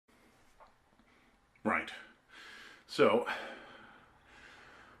Right. So,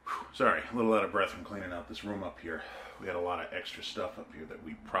 sorry, a little out of breath from cleaning out this room up here. We had a lot of extra stuff up here that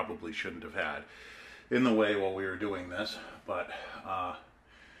we probably shouldn't have had in the way while we were doing this. But,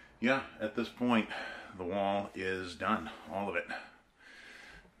 yeah, at this point, the wall is done. All of it. Let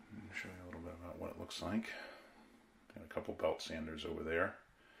me show you a little bit about what it looks like. Got a couple belt sanders over there.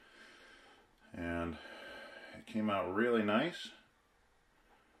 And it came out really nice.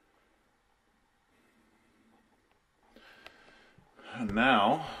 And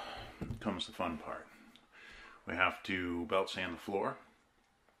now comes the fun part. We have to belt sand the floor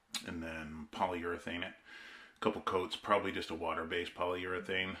and then polyurethane it. A couple coats, probably just a water-based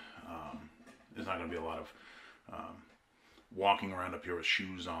polyurethane. There's not going to be a lot of walking around up here with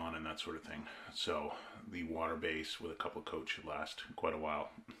shoes on and that sort of thing. So the water base with a couple coats should last quite a while.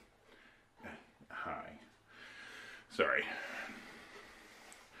 Hi. Sorry.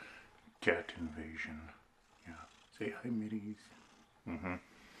 Cat invasion. Yeah. Say hi, middies.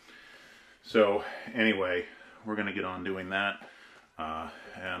 So anyway, we're going to get on doing that.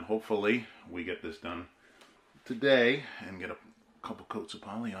 And hopefully we get this done today and get a couple coats of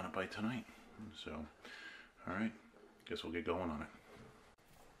poly on it by tonight. So, alright. Guess we'll get going on it.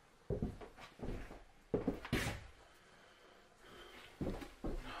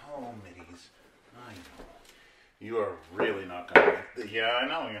 Oh, middies. I know. You are really not going to like it. Yeah, I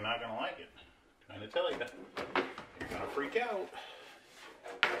know. You're not going to like it. I'm trying to tell you. You're going to freak out.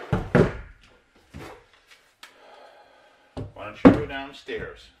 Why don't you go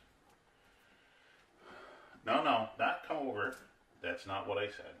downstairs? No, not come over. That's not what I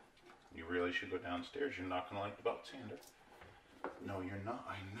said. You really should go downstairs. You're not going to like the belt sander. No, you're not.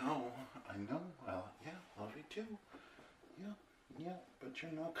 I know. Well, yeah, love you too. Yeah, but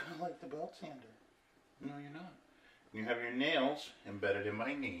you're not going to like the belt sander. No, you're not. You have your nails embedded in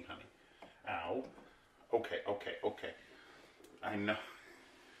my knee, honey. Ow. Okay. I know.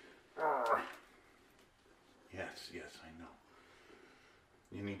 Yes, I know.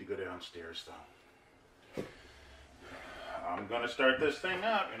 You need to go downstairs, though. I'm going to start this thing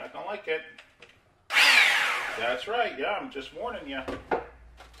up. You're not going to like it. That's right. Yeah, I'm just warning you.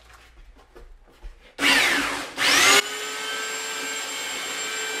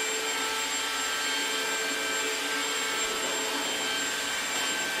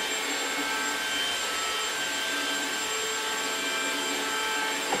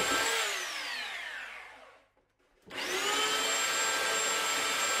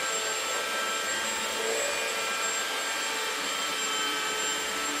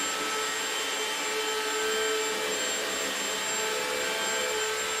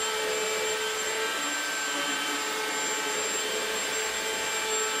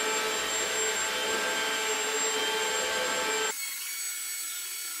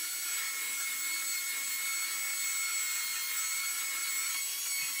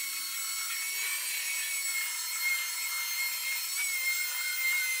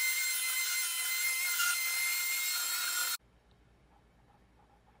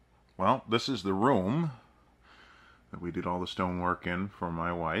 Well, this is the room that we did all the stonework in for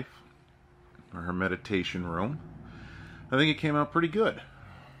my wife, for her meditation room. I think it came out pretty good.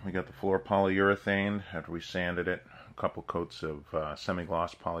 We got the floor polyurethane after we sanded it, a couple coats of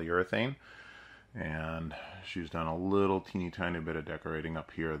semi-gloss polyurethane, and she's done a little teeny tiny bit of decorating up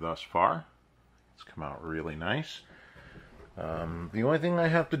here thus far. It's come out really nice. The only thing I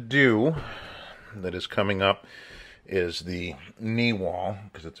have to do that is coming up is the knee wall,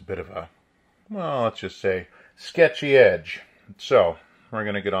 because it's a bit of a, well, let's just say, sketchy edge. So, we're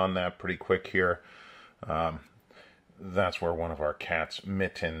going to get on that pretty quick here. That's where one of our cats,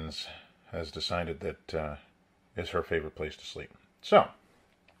 Mittens, has decided that is her favorite place to sleep. So,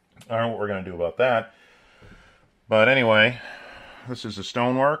 I don't know what we're going to do about that. But anyway, this is the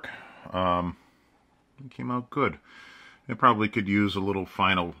stonework. It came out good. It probably could use a little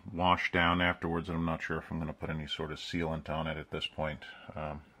final wash down afterwards, and I'm not sure if I'm going to put any sort of sealant on it at this point.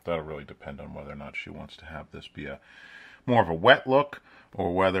 That'll really depend on whether or not she wants to have this be more of a wet look,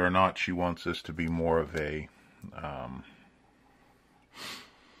 or whether or not she wants this to be more of a,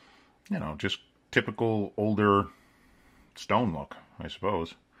 just typical older stone look, I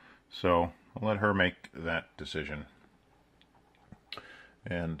suppose. So I'll let her make that decision.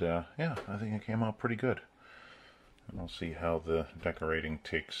 And yeah, I think it came out pretty good. And we'll see how the decorating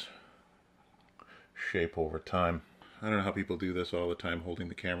takes shape over time. I don't know how people do this all the time, holding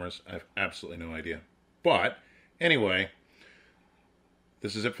the cameras. I have absolutely no idea. But anyway,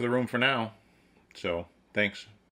 this is it for the room for now. So thanks.